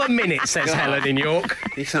laugh a minute, says Helen in York.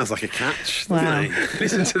 He sounds like a catch, doesn't he?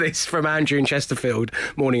 Listen to this from Andrew in Chesterfield.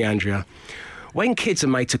 Morning, Andrea. When kids are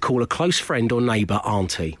made to call a close friend or neighbour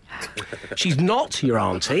auntie. She's not your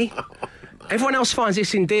auntie. Everyone else finds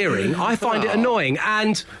this endearing. I find it annoying,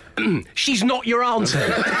 and she's not your auntie.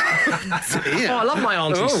 Oh, I love my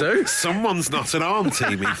auntie Sue. Someone's not an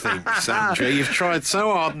auntie, methinks, Andrew. You've tried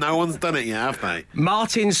so hard, no one's done it yet, have they?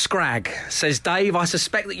 Martin Scragg says, Dave, I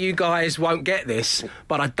suspect that you guys won't get this,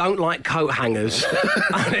 but I don't like coat hangers.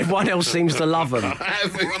 And everyone else seems to love them.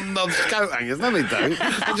 Everyone loves coat hangers. No, they don't.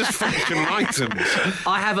 They're just functional items.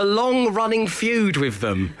 I have a long-running feud with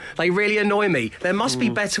them. They really annoy me. There must be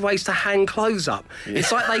better ways to hang clothes up.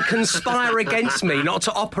 It's like they conspire against me not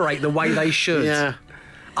to operate the way they should. Yeah.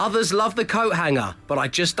 Others love the coat hanger, but I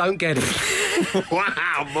just don't get it.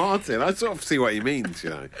 Wow, Martin, I sort of see what he means, you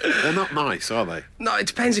know. They're not nice, are they? No, it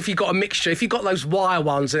depends if you've got a mixture. If you've got those wire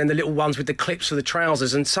ones and then the little ones with the clips for the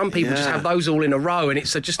trousers, and some people just have those all in a row and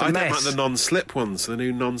it's just a mess. I don't like the non-slip ones, the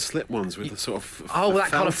new non-slip ones with the sort of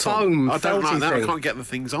that kind of foam. I don't like that. Thing. I can't get the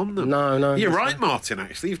things on them. No. You're right, Martin,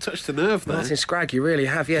 actually. You've touched a nerve there. Martin Scragg, you really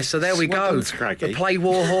have, yes. So there we go. Scraggy. The Play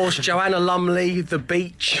Warhorse, Joanna Lumley, the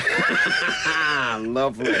beach.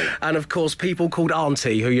 Lovely. And of course, people called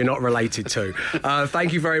Auntie who you're not related to.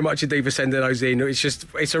 Thank you very much indeed for sending those in.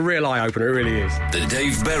 It's a real eye-opener, it really is. The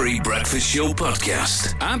Dave Berry Breakfast Show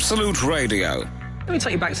Podcast. Absolute Radio. Let me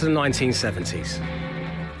take you back to the 1970s.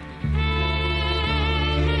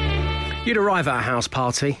 You'd arrive at a house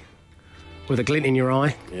party with a glint in your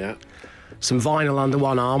eye. Yeah. Some vinyl under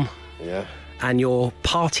one arm. Yeah. And your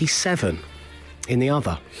Party 7 in the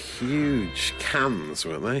other. Huge cans,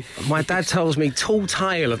 weren't they? My dad tells me tall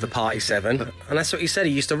tale of the Party 7, and that's what he said.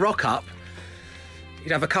 He used to rock up,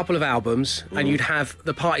 you'd have a couple of albums, and you'd have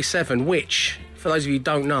the Party 7, which, for those of you who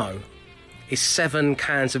don't know, is 7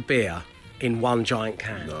 cans of beer in one giant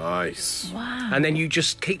can. Nice. Wow. And then you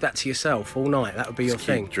just keep that to yourself all night. That would be your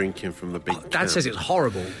thing. Drinking from the big can. Dad says it's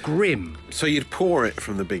horrible, grim. So you'd pour it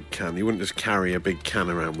from the big can. You wouldn't just carry a big can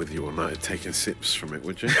around with you all night taking sips from it,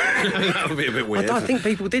 would you? That would be a bit weird. I think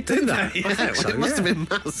people did that. Yeah, I think so, it must have been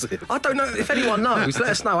massive. I don't know if anyone knows. Let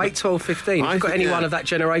us know. 8, 12, 15. If you've got anyone of that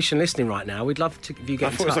generation listening right now, we'd love to. If you get I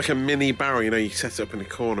in thought it was touch. like a mini barrel. You know, you set it up in a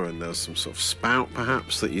corner and there's some sort of spout,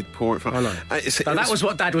 perhaps, that you'd pour it from. I know. That was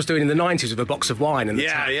what Dad was doing in the 90s with a box of wine. And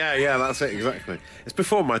yeah, that's it, exactly. It's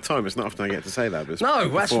before my time. It's not often I get to say that. But it's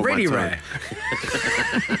that's really rare.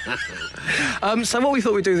 So what we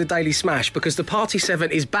thought we'd do the Daily Smash, because the Party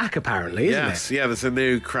 7 is back apparently, isn't it? Yeah, there's a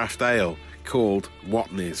new craft ale called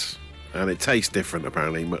Wrongness. And it tastes different,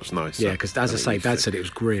 apparently, much nicer. Yeah, because as I say, Dad said it was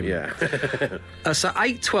grim. Yeah. So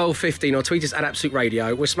 8, 12, 15, or tweet us at Absolute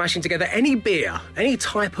Radio. We're smashing together any beer, any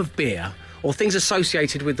type of beer, or things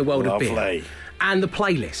associated with the world of beer. And the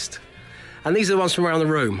playlist. And these are the ones from around the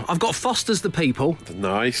room. I've got Foster's The People.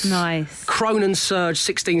 Nice. Cronin Surge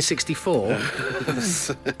 1664.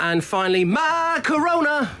 And finally,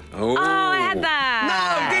 Macarona. Oh, I had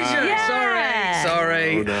that. No, did you? Yeah.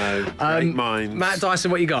 Sorry. Oh, no. Great minds. Matt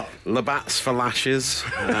Dyson, what you got? Labatt's for Lashes.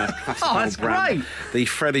 That's great. The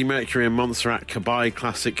Freddie Mercury and Montserrat Kabay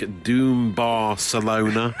classic Doom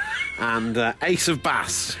Barcelona. And Ace of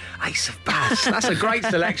Bass. Ace of Bass. That's a great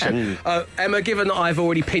selection. Emma, given that I've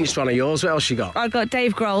already pinched one of yours, what else you got? I've got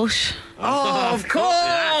Dave Grohl. Oh, of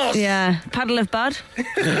course! Yeah, Puddle of Bud.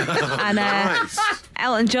 And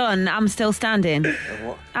Elton John, I'm Still Standing.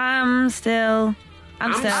 I'm still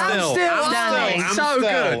standing. So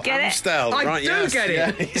good. Get it? Amstel. I Right, do yes. get it.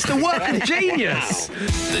 Yeah. It's the work of genius.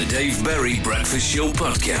 The Dave Berry Breakfast Show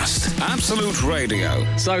Podcast. Absolute Radio.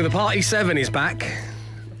 So the Party 7 is back.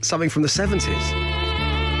 Something from the 70s.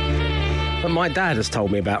 That my dad has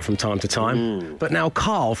told me about from time to time. But now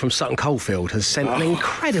Carl from Sutton Coldfield has sent an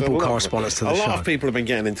incredible correspondence to the show. A lot of people have been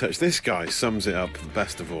getting in touch. This guy sums it up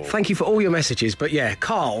best of all. Thank you for all your messages. But yeah,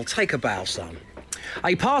 Carl, take a bow, son.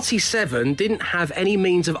 A Party 7 didn't have any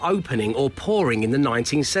means of opening or pouring in the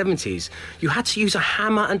 1970s. You had to use a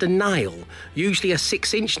hammer and a nail, usually a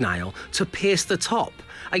 6-inch nail, to pierce the top.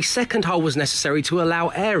 A second hole was necessary to allow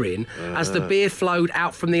air in as the beer flowed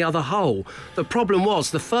out from the other hole. The problem was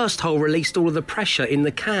the first hole released all of the pressure in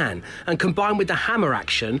the can, and combined with the hammer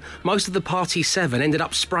action, most of the Party 7 ended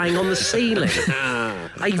up spraying on the ceiling.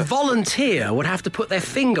 A volunteer would have to put their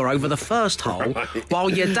finger over the first hole while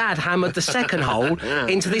your dad hammered the second hole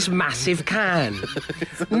into this massive can.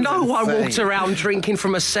 No one walked around drinking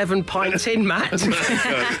from a 7-pint tin, Matt.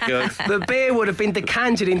 The beer would have been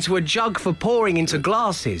decanted into a jug for pouring into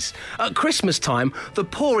glasses. At Christmas time, the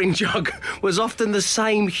pouring jug was often the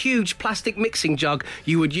same huge plastic mixing jug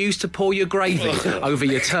you would use to pour your gravy over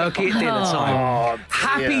your turkey at dinner time.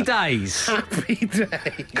 Happy days. Happy days.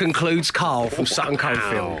 Concludes Carl from Sutton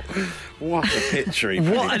Coldfield. What a picture.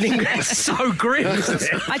 It's so grim, isn't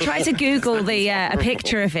it? I tried to Google a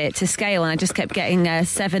picture of it to scale, and I just kept getting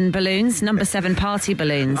 7 balloons, number 7 party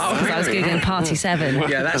balloons, because I was Googling Party 7.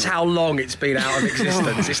 Yeah, that's how long it's been out of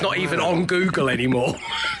existence. It's not even on Google anymore.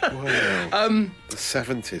 The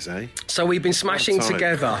 70s, eh? So we've been smashing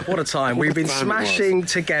together. What a time. We've been smashing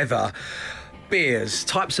together beers,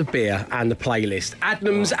 types of beer, and the playlist.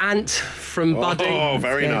 Adnam's Ant from Buddy. Oh,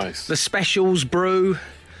 very nice. The Specials Brew.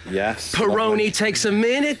 Yes. Peroni takes a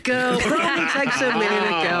minute, girl. Peroni takes a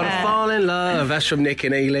minute, girl, to fall in love. That's from Nick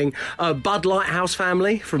and Ealing. Bud Light House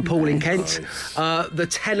Family from Paul in Kent. The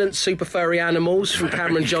Tennant Super Furry Animals from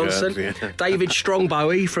Cameron Johnson. Good, yeah. David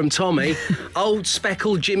Strongbowie from Tommy. Old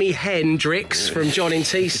Speckled Jimi Hendrix from John in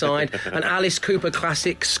Teesside. And Alice Cooper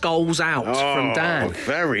classic Skulls Out from Dan.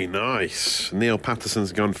 Very nice. Neil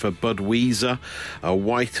Patterson's gone for Bud Weezer. A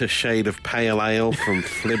Whiter Shade of Pale Ale from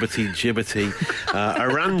Flibberty Gibberty.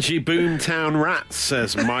 Orangy Boomtown Rats,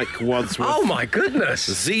 says Mike Wadsworth. Oh, my goodness.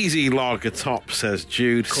 ZZ Lager Top, says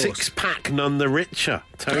Jude. 6-pack none the richer.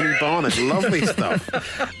 Tony Barnett. Lovely stuff.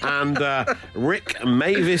 And Rick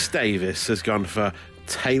Mavis Davis has gone for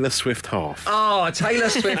Taylor Swift Half. Oh, Taylor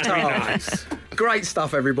Swift Half. Nice. Great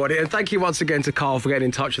stuff, everybody. And thank you once again to Carl for getting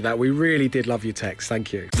in touch with that. We really did love your text.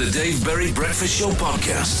 Thank you. The Dave Berry Breakfast Show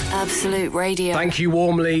Podcast. Absolute Radio. Thank you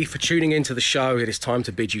warmly for tuning into the show. It is time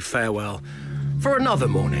to bid you farewell for another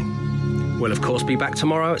morning. We'll, of course, be back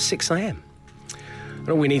tomorrow at 6 a.m. And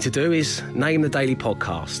all we need to do is name the daily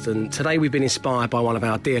podcast. And today we've been inspired by one of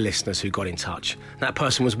our dear listeners who got in touch. That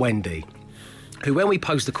person was Wendy, who, when we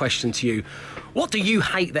posed the question to you, what do you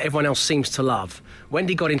hate that everyone else seems to love?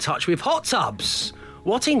 Wendy got in touch with hot tubs.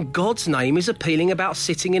 What in God's name is appealing about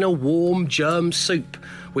sitting in a warm germ soup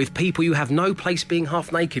with people you have no place being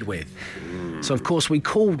half naked with? So, of course, we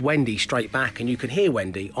called Wendy straight back, and you can hear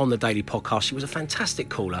Wendy on the daily podcast. She was a fantastic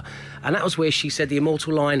caller, and that was where she said the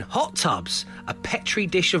immortal line, hot tubs, a Petri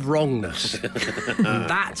dish of wrongness.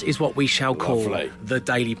 That is what we shall call the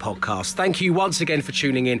daily podcast. Thank you once again for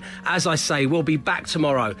tuning in. As I say, we'll be back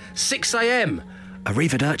tomorrow, 6 a.m.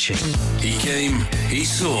 Arrivederci. He came, he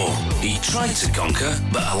saw, he tried to conquer,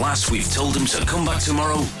 but alas, we've told him to come back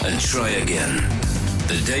tomorrow and try again.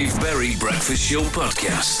 The Dave Berry Breakfast Show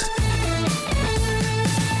Podcast.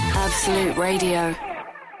 Absolute Radio.